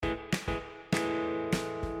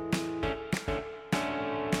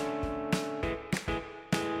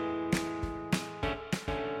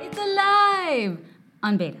live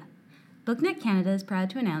on beta. BookNet Canada is proud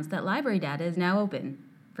to announce that library data is now open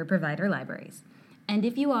for provider libraries. And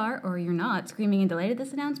if you are or you're not screaming in delight at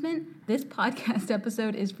this announcement, this podcast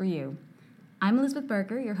episode is for you. I'm Elizabeth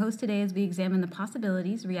Barker, your host today as we examine the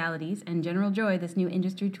possibilities, realities, and general joy this new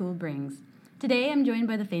industry tool brings. Today, I'm joined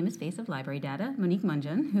by the famous face of library data, Monique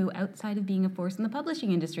Mungeon, who, outside of being a force in the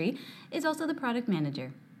publishing industry, is also the product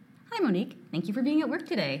manager. Hi, Monique. Thank you for being at work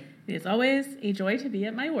today. It is always a joy to be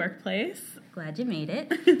at my workplace. Glad you made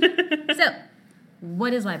it. So,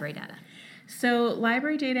 what is library data? So,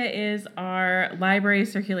 library data is our library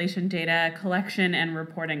circulation data collection and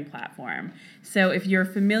reporting platform. So, if you're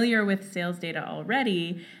familiar with sales data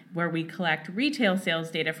already, where we collect retail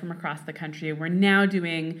sales data from across the country, we're now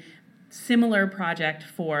doing similar project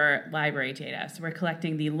for library data. So we're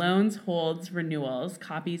collecting the loans, holds, renewals,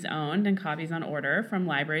 copies owned, and copies on order from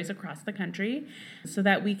libraries across the country so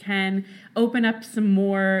that we can open up some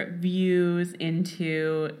more views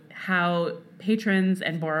into how patrons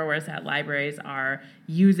and borrowers at libraries are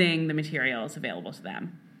using the materials available to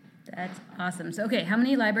them. That's awesome. So, okay, how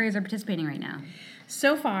many libraries are participating right now?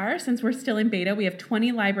 So far, since we're still in beta, we have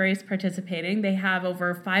 20 libraries participating. They have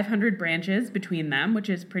over 500 branches between them, which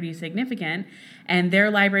is pretty significant. And their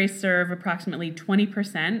libraries serve approximately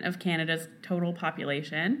 20% of Canada's total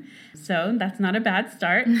population. So that's not a bad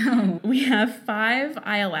start. No. We have 5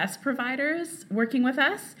 ILS providers working with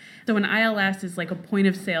us. So an ILS is like a point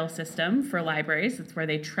of sale system for libraries. It's where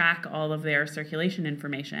they track all of their circulation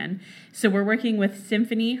information. So we're working with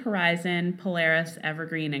Symphony, Horizon, Polaris,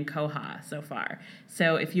 Evergreen, and Koha so far.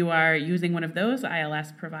 So if you are using one of those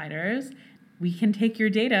ILS providers, we can take your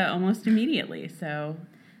data almost immediately. So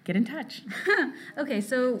get in touch. Okay,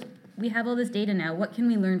 so we have all this data now. What can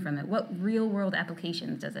we learn from it? What real-world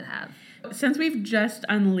applications does it have? Since we've just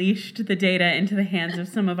unleashed the data into the hands of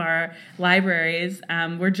some of our libraries,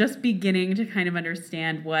 we're just beginning to kind of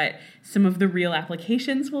understand what some of the real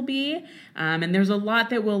applications will be. And there's a lot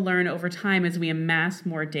that we'll learn over time as we amass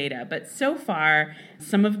more data. But so far,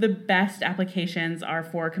 some of the best applications are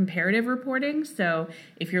for comparative reporting. So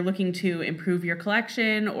if you're looking to improve your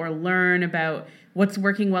collection or learn about what's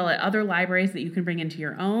working well at other libraries that you can bring into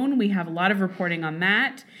your own, we have a lot of reporting on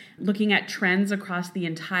that, looking at trends across the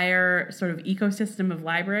entire sort of ecosystem of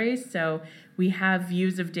libraries. So we have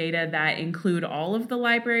views of data that include all of the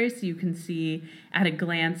libraries, so you can see at a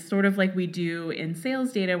glance, sort of like we do in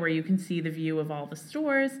sales data, where you can see the view of all the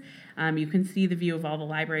stores. You can see the view of all the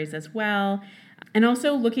libraries as well. And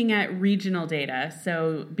also looking at regional data.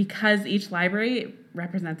 So because each library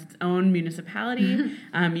represents its own municipality,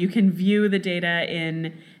 you can view the data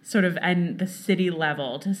in sort of at the city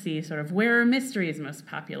level to see sort of where are mysteries most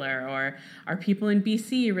popular, or are people in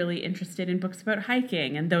BC really interested in books about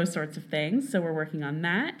hiking and those sorts of things. So we're working on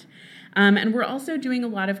that. And we're also doing a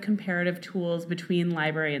lot of comparative tools between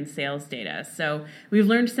library and sales data. So we've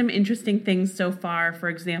learned some interesting things so far. For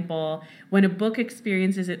example, when a book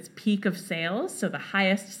experiences its peak of sales, so the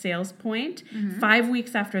highest sales point, 5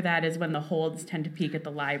 weeks after that is when the holds tend to peak at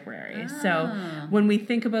the library. So when we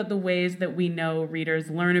think about the ways that we know readers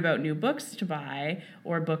learn about new books to buy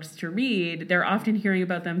or books to read, they're often hearing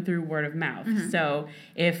about them through word of mouth. So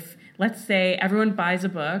if, let's say, everyone buys a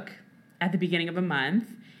book at the beginning of a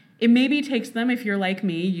month, it maybe takes them, if you're like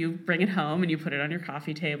me, you bring it home and you put it on your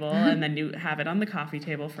coffee table and then you have it on the coffee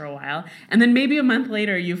table for a while. And then maybe a month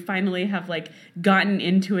later, you finally have gotten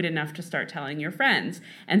into it enough to start telling your friends.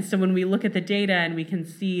 And so when we look at the data and we can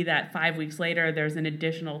see that 5 weeks later, there's an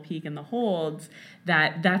additional peak in the holds,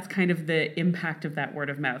 that's kind of the impact of that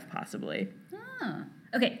word of mouth possibly. Oh,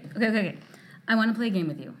 okay. I want to play a game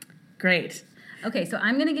with you. Great. Okay, so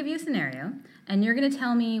I'm going to give you a scenario, and you're going to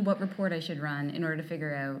tell me what report I should run in order to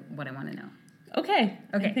figure out what I want to know. Okay.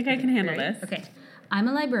 I think I can handle this. Okay. I'm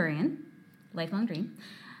a librarian, lifelong dream,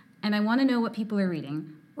 and I want to know what people are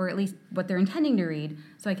reading, or at least what they're intending to read,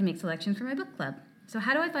 so I can make selections for my book club. So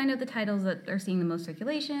how do I find out the titles that are seeing the most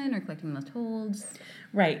circulation or collecting the most holds?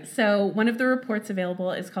 Right. So one of the reports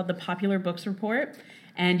available is called the Popular Books Report.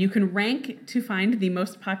 And you can rank to find the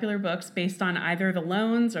most popular books based on either the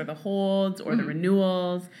loans or the holds or the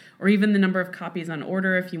renewals, or even the number of copies on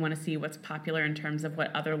order if you want to see what's popular in terms of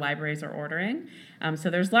what other libraries are ordering. So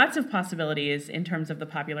there's lots of possibilities in terms of the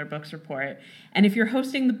Popular Books Report. And if you're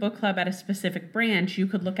hosting the book club at a specific branch, you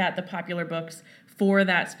could look at the popular books for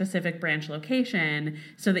that specific branch location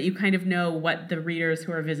so that you kind of know what the readers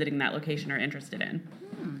who are visiting that location are interested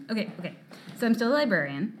in. Okay. So I'm still a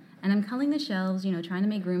librarian. And I'm culling the shelves, trying to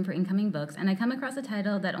make room for incoming books, and I come across a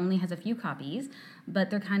title that only has a few copies,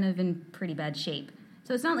 but they're kind of in pretty bad shape.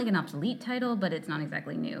 So it's not like an obsolete title, but it's not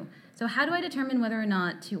exactly new. So how do I determine whether or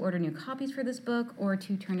not to order new copies for this book or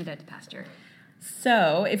to turn it out to pasture?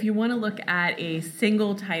 So if you want to look at a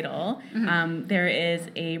single title, there is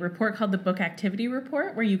a report called the Book Activity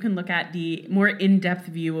Report where you can look at the more in-depth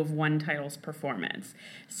view of one title's performance.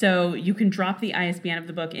 So you can drop the ISBN of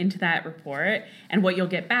the book into that report, and what you'll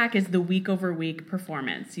get back is the week-over-week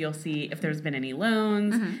performance. You'll see if there's been any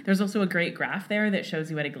loans. There's also a great graph there that shows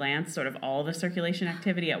you at a glance sort of all the circulation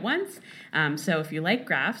activity at once. So if you like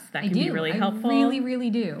graphs, that can be really helpful. I really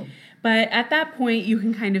do. But at that point, you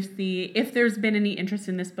can kind of see if there's been any interest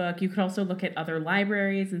in this book. You could also look at other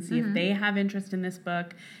libraries and see if they have interest in this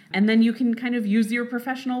book. And then you can kind of use your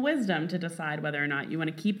professional wisdom to decide whether or not you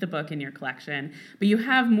want to keep the book in your collection. But you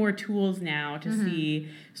have more tools now to see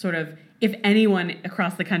sort of if anyone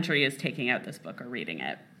across the country is taking out this book or reading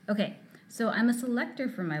it. Okay, so I'm a selector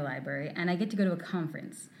for my library, and I get to go to a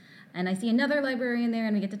conference. And I see another librarian there,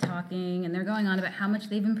 and we get to talking, and they're going on about how much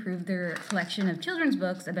they've improved their collection of children's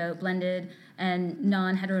books about blended and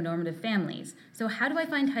non-heteronormative families. So how do I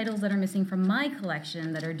find titles that are missing from my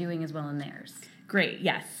collection that are doing as well in theirs? Great,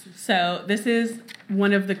 yes. So this is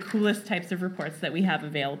one of the coolest types of reports that we have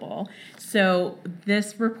available. So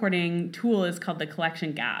this reporting tool is called the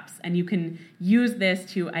Collection Gaps, and you can use this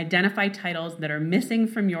to identify titles that are missing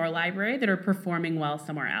from your library that are performing well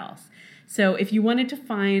somewhere else. So if you wanted to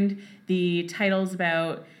find the titles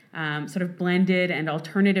about sort of blended and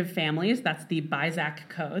alternative families, that's the BISAC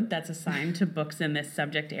code that's assigned to books in this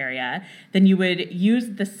subject area, then you would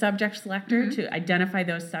use the subject selector to identify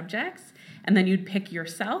those subjects. And then you'd pick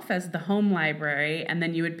yourself as the home library, and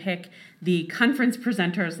then you would pick the conference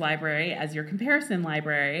presenter's library as your comparison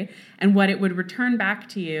library. And what it would return back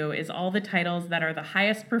to you is all the titles that are the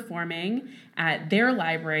highest performing at their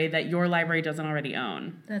library that your library doesn't already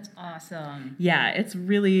own. That's awesome. Yeah, it's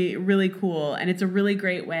really, really cool. And it's a really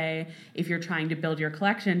great way, if you're trying to build your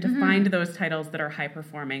collection, to find those titles that are high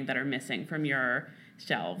performing that are missing from your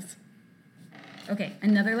shelves. Okay,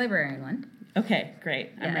 another librarian one. Okay, great.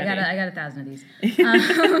 I'm ready. I got 1,000 of these.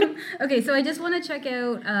 Okay, so I just want to check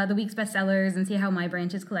out the week's bestsellers and see how my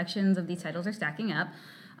branch's collections of these titles are stacking up.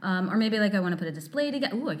 Or maybe like I want to put a display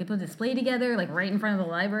together. Ooh, I could put a display together like right in front of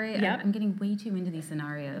the library. Yep. I'm getting way too into these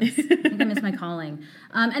scenarios. I think I miss my calling.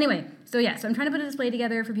 Anyway, so I'm trying to put a display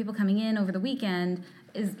together for people coming in over the weekend.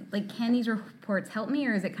 Can these reports help me,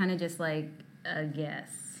 or is it kind of just like a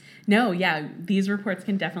guess? No, yeah, these reports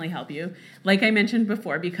can definitely help you. Like I mentioned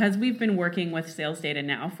before, because we've been working with sales data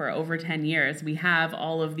now for over 10 years, we have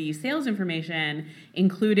all of the sales information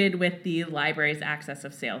included with the library's access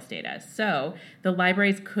of sales data. So the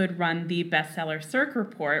libraries could run the bestseller circ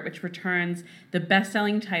report, which returns the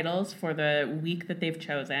best-selling titles for the week that they've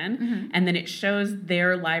chosen, and then it shows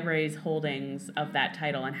their library's holdings of that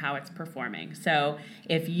title and how it's performing. So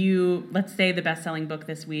if let's say the best-selling book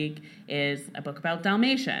this week is a book about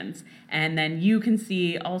Dalmatians, and then you can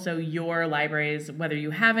see also your libraries, whether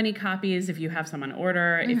you have any copies, if you have some on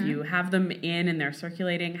order, if you have them in and they're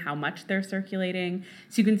circulating, how much they're circulating.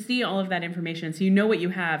 So you can see all of that information. So you know what you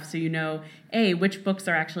have. So you know, which books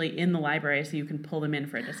are actually in the library so you can pull them in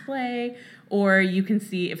for a display. Or you can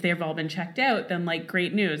see if they've all been checked out, then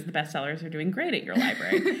great news, the bestsellers are doing great at your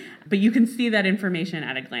library. But you can see that information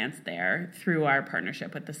at a glance there through our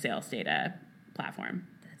partnership with the sales data platform.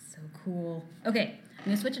 That's so cool. Okay, I'm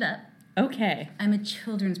going to switch it up. Okay. I'm a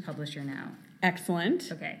children's publisher now.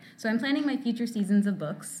 Excellent. Okay, so I'm planning my future seasons of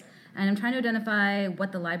books, and I'm trying to identify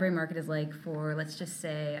what the library market is like for, let's just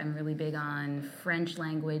say, I'm really big on French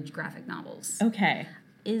language graphic novels. Okay.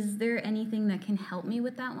 Is there anything that can help me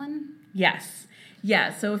with that one? Yes.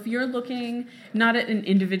 Yeah, so if you're looking not at an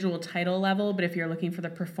individual title level, but if you're looking for the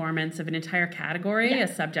performance of an entire category, a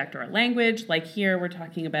subject or a language, like here we're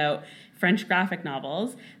talking about French graphic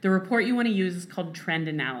novels, the report you want to use is called Trend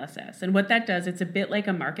Analysis. And what that does, it's a bit like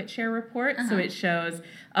a market share report. So it shows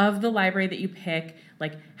of the library that you pick,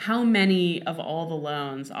 how many of all the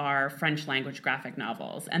loans are French language graphic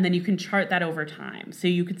novels. And then you can chart that over time. So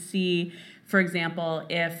you could see, for example,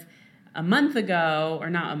 if a month ago, or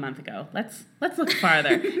not a month ago, let's look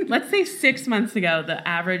farther. Let's say 6 months ago, the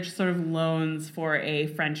average sort of loans for a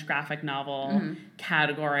French graphic novel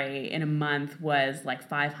category in a month was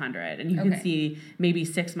 500. And you can see maybe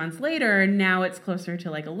 6 months later, now it's closer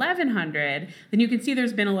to 1,100. Then you can see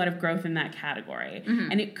there's been a lot of growth in that category.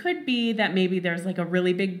 And it could be that maybe there's a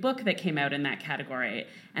really big book that came out in that category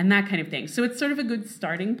and that kind of thing. So it's sort of a good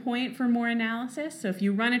starting point for more analysis. So if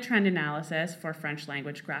you run a trend analysis for French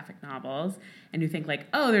language graphic novels and you think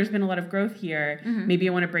there's been a lot of growth here, maybe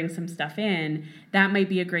I want to bring some stuff in, that might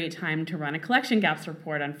be a great time to run a collection gaps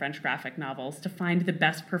report on French graphic novels to find the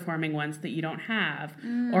best performing ones that you don't have,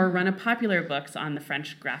 or run a popular books on the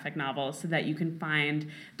French graphic novels so that you can find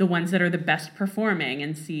the ones that are the best performing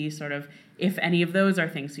and see sort of if any of those are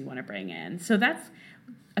things you want to bring in. So that's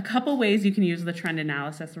a couple ways you can use the trend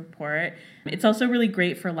analysis report. It's also really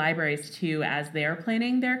great for libraries too, as they're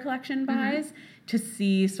planning their collection buys, to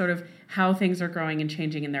see sort of how things are growing and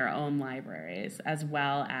changing in their own libraries, as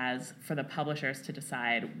well as for the publishers to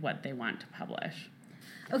decide what they want to publish.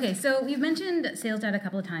 Okay, so you've mentioned sales data a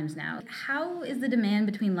couple of times now. How is the demand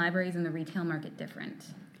between libraries and the retail market different?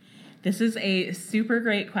 This is a super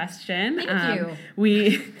great question. Thank you.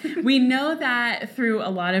 We know that through a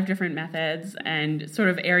lot of different methods and sort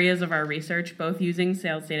of areas of our research, both using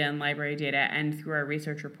sales data and library data and through our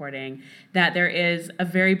research reporting, that there is a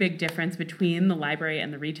very big difference between the library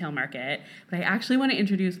and the retail market. But I actually want to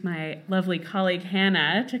introduce my lovely colleague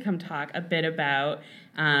Hannah to come talk a bit about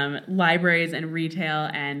libraries and retail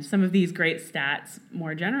and some of these great stats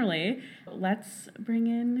more generally. Let's bring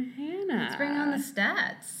in Hannah. Let's bring on the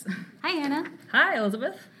stats. Hi, Hannah. Hi,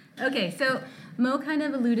 Elizabeth. Okay, so Mo kind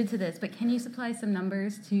of alluded to this, but can you supply some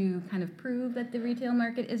numbers to kind of prove that the retail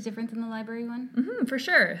market is different than the library one? For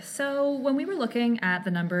sure. So when we were looking at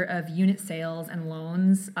the number of unit sales and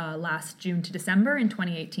loans last June to December in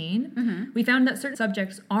 2018, we found that certain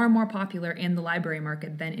subjects are more popular in the library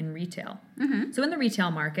market than in retail. So in the retail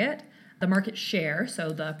market, the market share,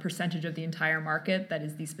 so the percentage of the entire market that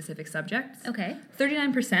is these specific subjects,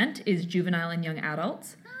 39% is juvenile and young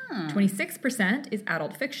adults, 26% is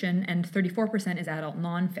adult fiction, and 34% is adult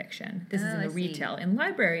nonfiction. This is in the retail. In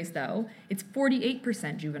libraries, though, it's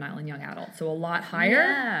 48% juvenile and young adult, so a lot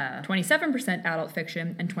higher. 27% adult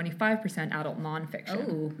fiction and 25% adult nonfiction.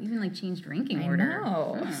 Oh, even like changed ranking order. I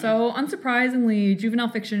know. So unsurprisingly, juvenile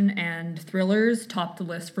fiction and thrillers top the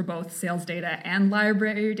list for both sales data and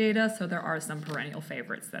library data, so there are some perennial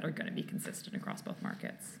favorites that are going to be consistent across both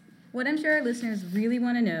markets. What I'm sure our listeners really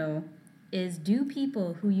want to know is, do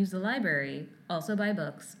people who use the library also buy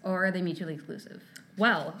books, or are they mutually exclusive?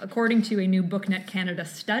 Well, according to a new BookNet Canada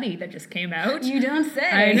study that just came out... You don't say!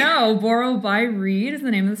 I know! Borrow, Buy, Read is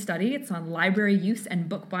the name of the study. It's on library use and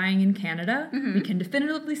book buying in Canada. We can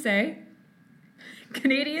definitively say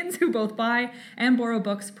Canadians who both buy and borrow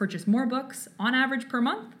books purchase more books, on average per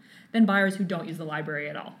month, than buyers who don't use the library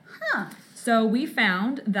at all. So we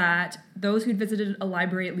found that those who'd visited a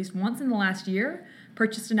library at least once in the last year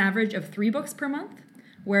purchased an average of 3 books per month,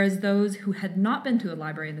 whereas those who had not been to a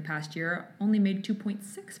library in the past year only made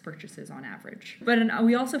 2.6 purchases on average. But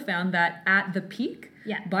we also found that at the peak,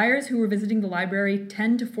 buyers who were visiting the library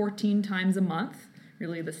 10 to 14 times a month,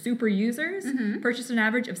 really the super users, purchased an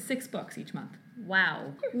average of 6 books each month.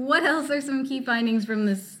 Wow. What else are some key findings from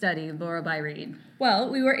this study, Borrow, Buy, Read? Well,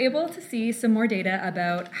 we were able to see some more data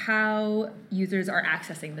about how users are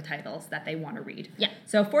accessing the titles that they want to read.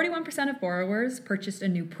 So 41% of borrowers purchased a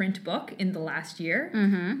new print book in the last year,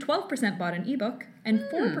 12% bought an ebook, and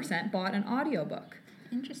 4% bought an audiobook.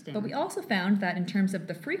 Interesting. But we also found that in terms of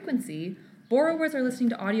the frequency, borrowers are listening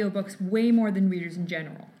to audiobooks way more than readers in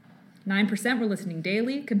general. 9% were listening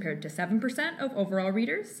daily compared to 7% of overall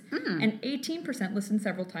readers, and 18% listened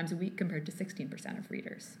several times a week compared to 16% of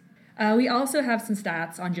readers. We also have some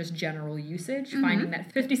stats on just general usage, finding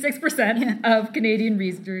that 56% of Canadian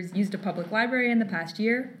readers used a public library in the past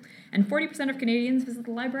year, and 40% of Canadians visit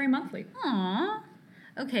the library monthly. Aww.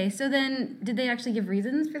 Okay, so then did they actually give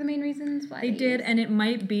reasons for the main reasons why? They did, and it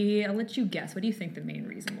might be, I'll let you guess, what do you think the main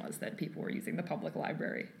reason was that people were using the public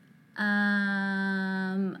library?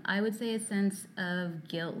 I would say a sense of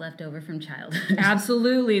guilt left over from childhood.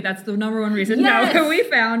 Absolutely, that's the number one reason. Yes! No, we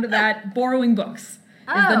found that borrowing books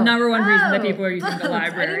is the number one reason that people are using the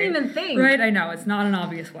library. I didn't even think. Right, I know, it's not an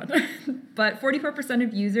obvious one. But 44%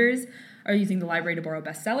 of users are using the library to borrow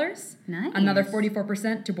bestsellers. Nice. Another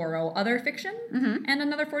 44% to borrow other fiction, and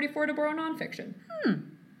another 44% to borrow nonfiction.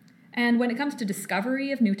 And when it comes to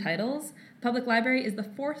discovery of new titles, public library is the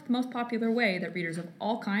 4th most popular way that readers of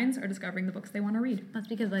all kinds are discovering the books they want to read. That's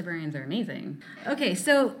because librarians are amazing. Okay,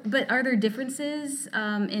 so, but are there differences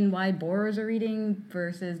in why borrowers are reading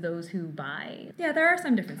versus those who buy? Yeah, there are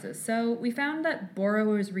some differences. So we found that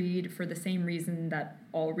borrowers read for the same reason that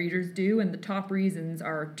all readers do, and the top reasons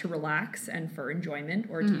are to relax and for enjoyment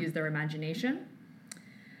or to use their imagination.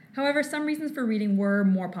 However, some reasons for reading were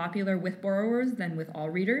more popular with borrowers than with all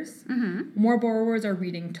readers. More borrowers are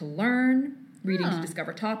reading to learn, reading to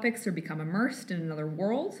discover topics or become immersed in another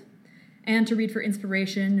world, and to read for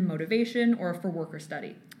inspiration and motivation or for work or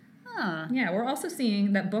study. Yeah, we're also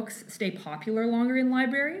seeing that books stay popular longer in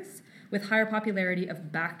libraries, with higher popularity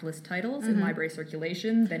of backlist titles in library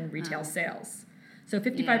circulation than retail sales. So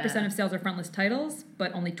 55% of sales are frontlist titles,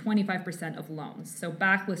 but only 25% of loans. So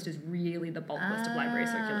backlist is really the bulk list of library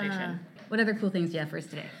circulation. What other cool things do you have for us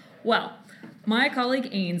today? Well, My colleague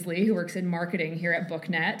Ainsley, who works in marketing here at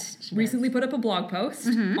BookNet, recently put up a blog post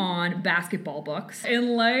on basketball books.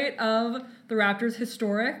 In light of the Raptors'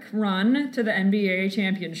 historic run to the NBA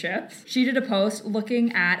championships, she did a post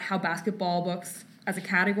looking at how basketball books as a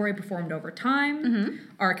category performed over time.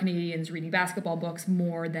 Are Canadians reading basketball books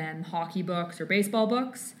more than hockey books or baseball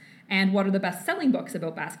books? And what are the best-selling books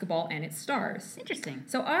about basketball and its stars? Interesting.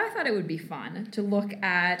 So I thought it would be fun to look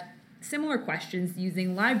at similar questions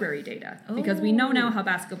using library data. Because we know now how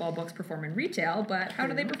basketball books perform in retail, but how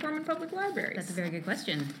do they perform in public libraries? That's a very good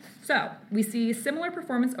question. So we see similar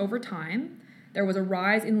performance over time. There was a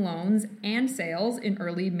rise in loans and sales in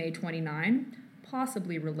early May 29,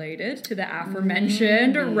 possibly related to the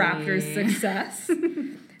aforementioned Raptors success.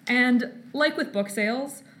 And like with book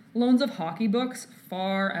sales, loans of hockey books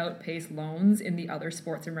far outpace loans in the other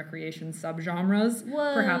sports and recreation subgenres.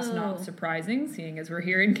 Whoa. Perhaps not surprising, seeing as we're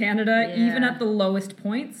here in Canada, even at the lowest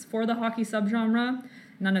points for the hockey subgenre.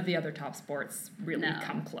 None of the other top sports really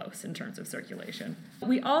come close in terms of circulation.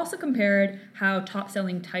 We also compared how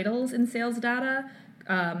top-selling titles in sales data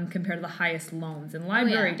compared to the highest loans in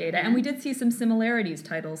library data. And we did see some similarities.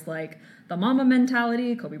 Titles like The Mamba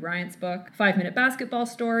Mentality, Kobe Bryant's book, 5-Minute Basketball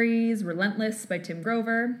Stories, Relentless by Tim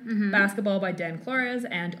Grover, Basketball by Dan Flores,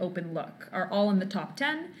 and Open Look are all in the top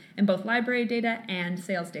 10 in both library data and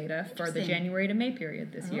sales data for the January to May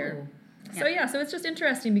period this year. So so it's just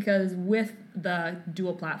interesting because with the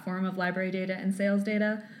dual platform of library data and sales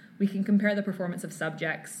data, we can compare the performance of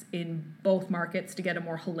subjects in both markets to get a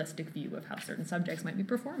more holistic view of how certain subjects might be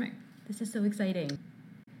performing. This is so exciting.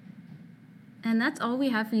 And that's all we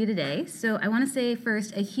have for you today. So I want to say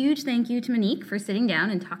first a huge thank you to Monique for sitting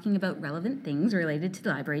down and talking about relevant things related to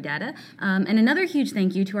library data. And another huge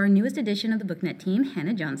thank you to our newest addition of the BookNet team,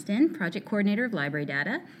 Hannah Johnston, Project Coordinator of Library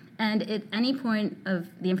Data. And at any point of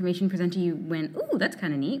the information presented to you went, ooh, that's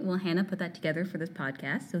kind of neat, well, Hannah put that together for this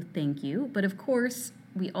podcast, so thank you. But of course,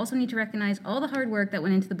 we also need to recognize all the hard work that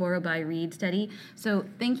went into the Borrow by Read study. So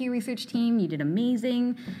thank you, research team. You did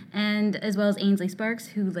amazing. And as well as Ainsley Sparks,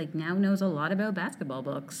 who now knows a lot about basketball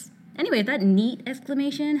books. Anyway, that neat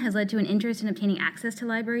exclamation has led to an interest in obtaining access to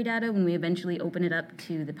library data when we eventually open it up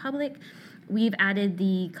to the public. We've added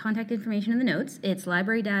the contact information in the notes. It's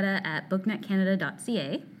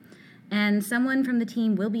librarydata@booknetcanada.ca. And someone from the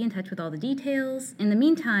team will be in touch with all the details. In the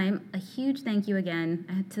meantime, a huge thank you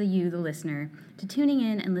again to you, the listener, to tuning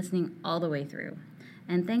in and listening all the way through.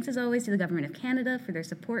 And thanks as always to the Government of Canada for their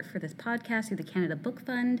support for this podcast through the Canada Book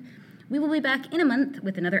Fund. We will be back in a month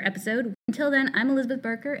with another episode. Until then, I'm Elizabeth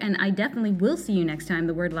Barker, and I definitely will see you next time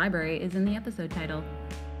the word library is in the episode title.